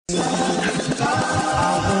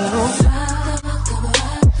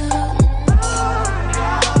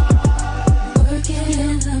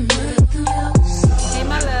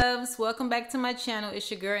back to my channel. It's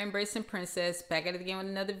your girl Embracing Princess, back at it again with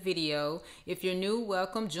another video. If you're new,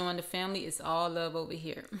 welcome, join the family. It's all love over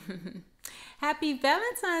here. Happy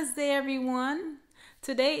Valentine's Day, everyone.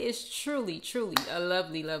 Today is truly a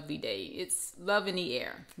lovely day. It's love in the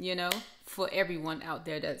air, you know, for everyone out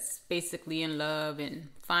there that's basically in love and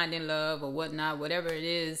finding love or whatnot, whatever it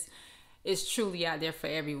is. It's truly out there for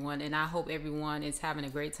everyone, and I hope everyone is having a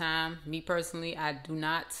great time. Me personally, I do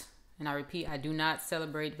not, and I repeat, I do not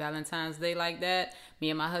celebrate Valentine's Day like that. Me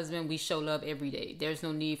and my husband, we show love every day. There's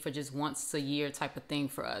no need for just once a year type of thing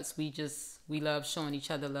for us. We love showing each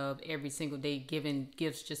other love every single day, giving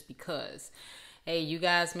gifts just because. Hey, you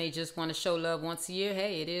guys may just want to show love once a year.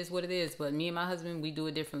 Hey, it is what it is. But me and my husband, we do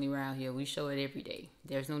it differently around here. We show it every day.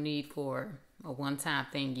 There's no need for a one-time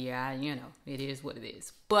thing. Yeah, you know, it is what it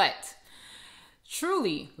is. But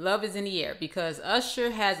truly, love is in the air because Usher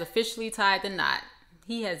has officially tied the knot.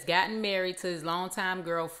 He has gotten married to his longtime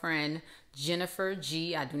girlfriend, Jennifer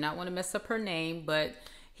G. I do not want to mess up her name, but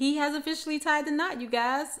he has officially tied the knot, you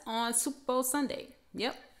guys, on Super Bowl Sunday.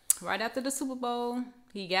 Yep, right after the Super Bowl,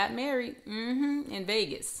 he got married in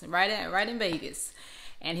Vegas, right in Vegas.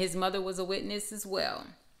 And his mother was a witness as well.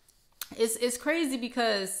 It's crazy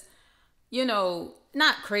because, you know,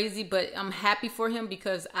 not crazy, but I'm happy for him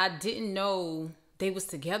because I didn't know they was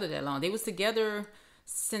together that long. They was together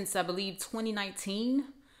since I believe 2019,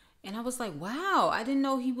 and I was like, wow, I didn't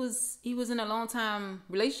know he was in a long time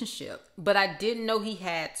relationship, but I didn't know he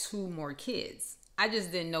had 2 more kids. I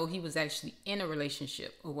just didn't know he was actually in a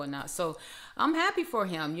relationship or whatnot. So I'm happy for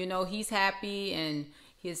him. You know, he's happy and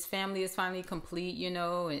his family is finally complete, you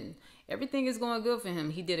know, and everything is going good for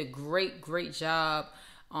him. He did a great job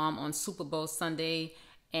on Super Bowl Sunday.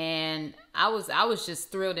 And I was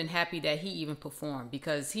just thrilled and happy that he even performed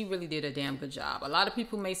because he really did a damn good job. A lot of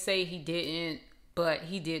people may say he didn't, but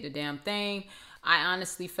he did the damn thing. I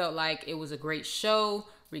honestly felt like it was a great show,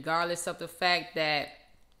 regardless of the fact that,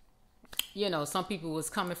 you know, some people was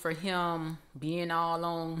coming for him being all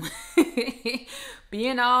on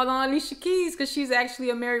Alicia Keys because she's actually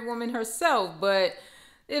a married woman herself. But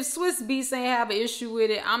if Swiss Beats ain't have an issue with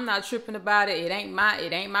it, I'm not tripping about it. It ain't my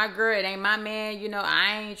girl, it ain't my man, you know,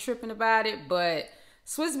 I ain't tripping about it. But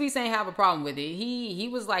Swiss Beats ain't have a problem with it. He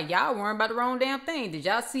was like, y'all worrying about the wrong damn thing. Did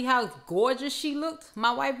y'all see how gorgeous she looked?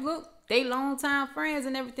 My wife looked. They longtime friends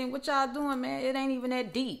and everything. What y'all doing, man? It ain't even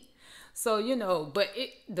that deep. So, you know, but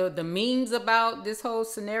the memes about this whole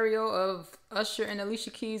scenario of Usher and Alicia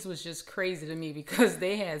Keys was just crazy to me because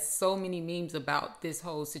they had so many memes about this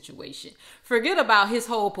whole situation. Forget about his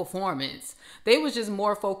whole performance. They was just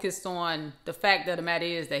more focused on the fact that the matter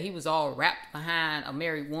is that he was all wrapped behind a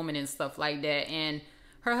married woman and stuff like that. And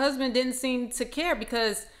her husband didn't seem to care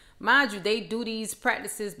because, mind you, they do these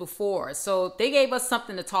practices before. So they gave us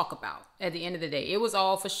something to talk about at the end of the day. It was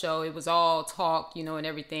all for show. It was all talk, you know, and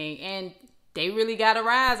everything. And they really got a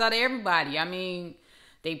rise out of everybody. I mean,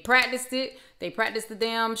 they practiced it. They practiced the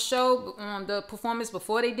damn show, the performance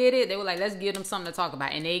before they did it. They were like, let's give them something to talk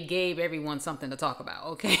about. And they gave everyone something to talk about,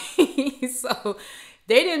 okay? So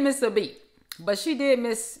they didn't miss a beat. But she did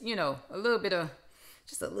miss, you know,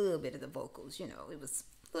 just a little bit of the vocals, you know. It was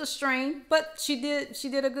a little strained, but she did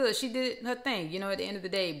her thing, you know, at the end of the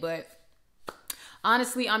day. But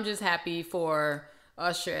honestly, I'm just happy for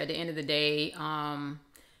Usher at the end of the day.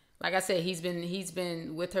 Like I said, he's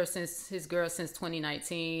been with her since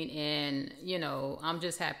 2019, and you know, I'm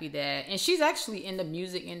just happy that, and she's actually in the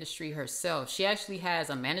music industry herself. She actually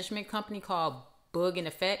has a management company called Bug and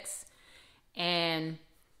Effects, and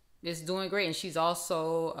it's doing great. And she's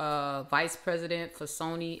also vice president for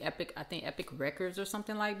Sony Epic Records or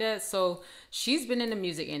something like that. So she's been in the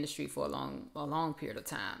music industry for a long period of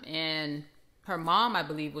time. And her mom, I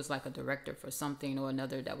believe, was like a director for something or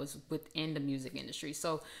another that was within the music industry.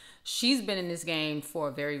 So she's been in this game for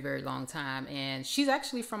a very long time. And she's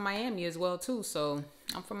actually from Miami as well too. So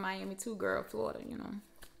I'm from Miami too, girl, Florida, you know.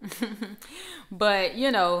 But,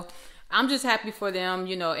 you know, I'm just happy for them.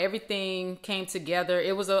 You know, everything came together.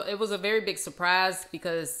 It was a very big surprise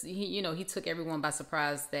because he took everyone by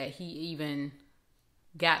surprise that he even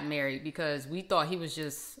got married, because we thought he was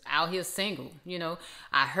just out here single. You know,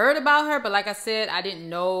 I heard about her, but like I said, I didn't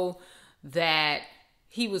know that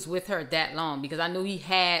he was with her that long because I knew he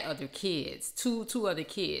had other kids, two other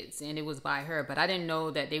kids, and it was by her, but I didn't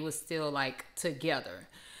know that they was still like together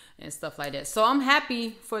and stuff like that. So I'm happy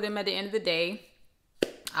for them at the end of the day.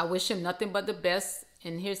 I wish him nothing but the best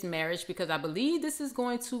in his marriage because I believe this is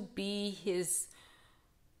going to be his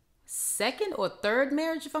second or third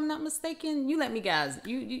marriage, if I'm not mistaken. You let me guys,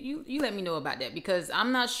 you let me know about that, because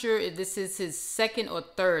I'm not sure if this is his second or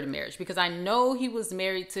third marriage, because I know he was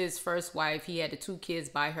married to his first wife. He had the 2 kids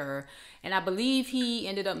by her, and I believe he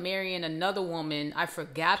ended up marrying another woman. I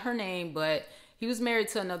forgot her name, but he was married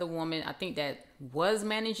to another woman, I think, that was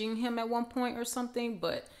managing him at one point or something,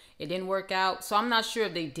 but it didn't work out. So I'm not sure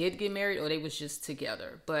if they did get married or they was just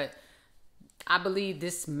together, but I believe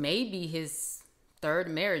this may be his third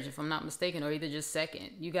marriage, if I'm not mistaken, or either just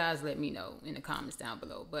second. You guys let me know in the comments down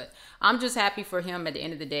below. But I'm just happy for him at the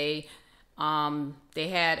end of the day. They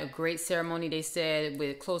had a great ceremony, they said,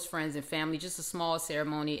 with close friends and family. Just a small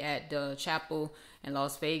ceremony at the chapel in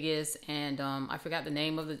Las Vegas. And I forgot the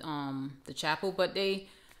name of the chapel, but they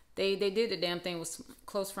did the damn thing with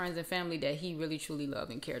close friends and family that he really truly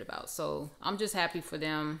loved and cared about. So I'm just happy for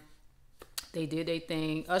them. They did their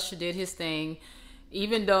thing. Usher did his thing.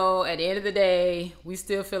 Even though at the end of the day, we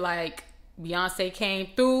still feel like Beyonce came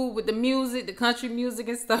through with the music, the country music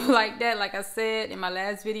and stuff like that, like I said in my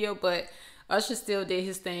last video. But Usher still did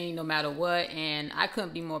his thing no matter what. And I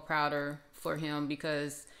couldn't be more prouder for him,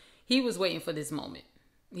 because he was waiting for this moment.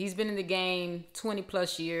 He's been in the game 20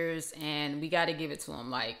 plus years, and we got to give it to him.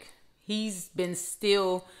 Like, he's been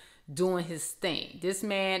still doing his thing. This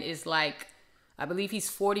man is like, I believe he's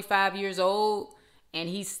 45 years old. And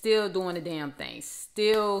he's still doing the damn thing.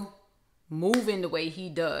 Still moving the way he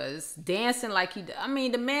does. Dancing like he does. I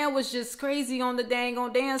mean, the man was just crazy on the dang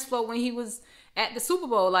on dance floor when he was at the Super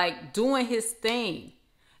Bowl. Like, doing his thing.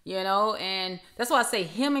 You know? And that's why I say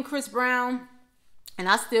him and Chris Brown. And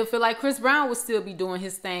I still feel like Chris Brown would still be doing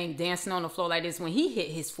his thing, dancing on the floor like this when he hit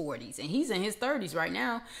his 40s. And he's in his 30s right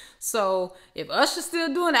now. So, if Usher's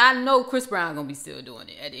still doing it, I know Chris Brown gonna be still doing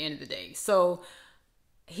it at the end of the day. So,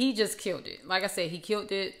 he just killed it. Like I said, he killed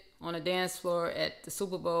it on a dance floor at the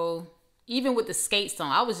Super Bowl. Even with the skates on.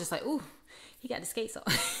 I was just like, ooh, he got the skates on.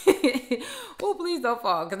 Oh, please don't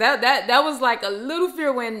fall. Because that was like a little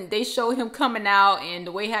fear when they showed him coming out and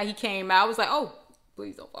the way how he came out. I was like, oh,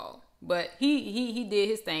 please don't fall. But he did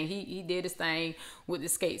his thing. He did his thing with the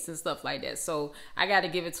skates and stuff like that. So I got to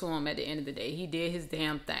give it to him at the end of the day. He did his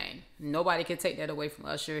damn thing. Nobody can take that away from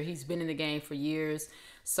Usher. He's been in the game for years.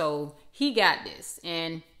 So he got this.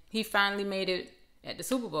 And he finally made it at the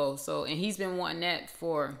Super Bowl. So, and he's been wanting that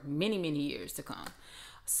for many, many years to come.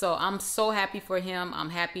 So I'm so happy for him. I'm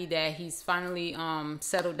happy that he's finally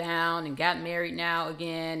settled down and got married now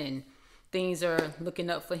again. And things are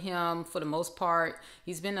looking up for him for the most part.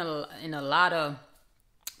 He's been in a lot of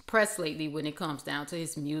press lately when it comes down to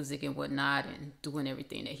his music and whatnot, and doing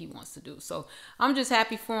everything that he wants to do. So I'm just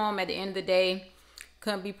happy for him at the end of the day.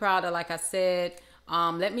 Couldn't be prouder, like I said.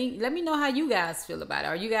 Let me know how you guys feel about it.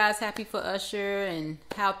 Are you guys happy for Usher and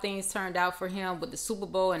how things turned out for him with the Super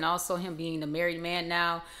Bowl, and also him being a married man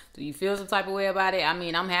now? Do you feel some type of way about it? I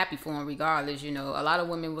mean, I'm happy for him regardless. You know, a lot of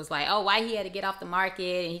women was like, oh, why he had to get off the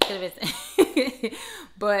market, and he could have.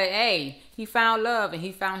 But hey, he found love and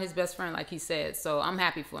he found his best friend, like he said. So I'm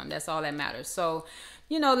happy for him. That's all that matters. So,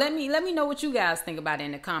 you know, let me know what you guys think about it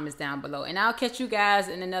in the comments down below, and I'll catch you guys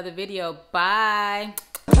in another video. Bye.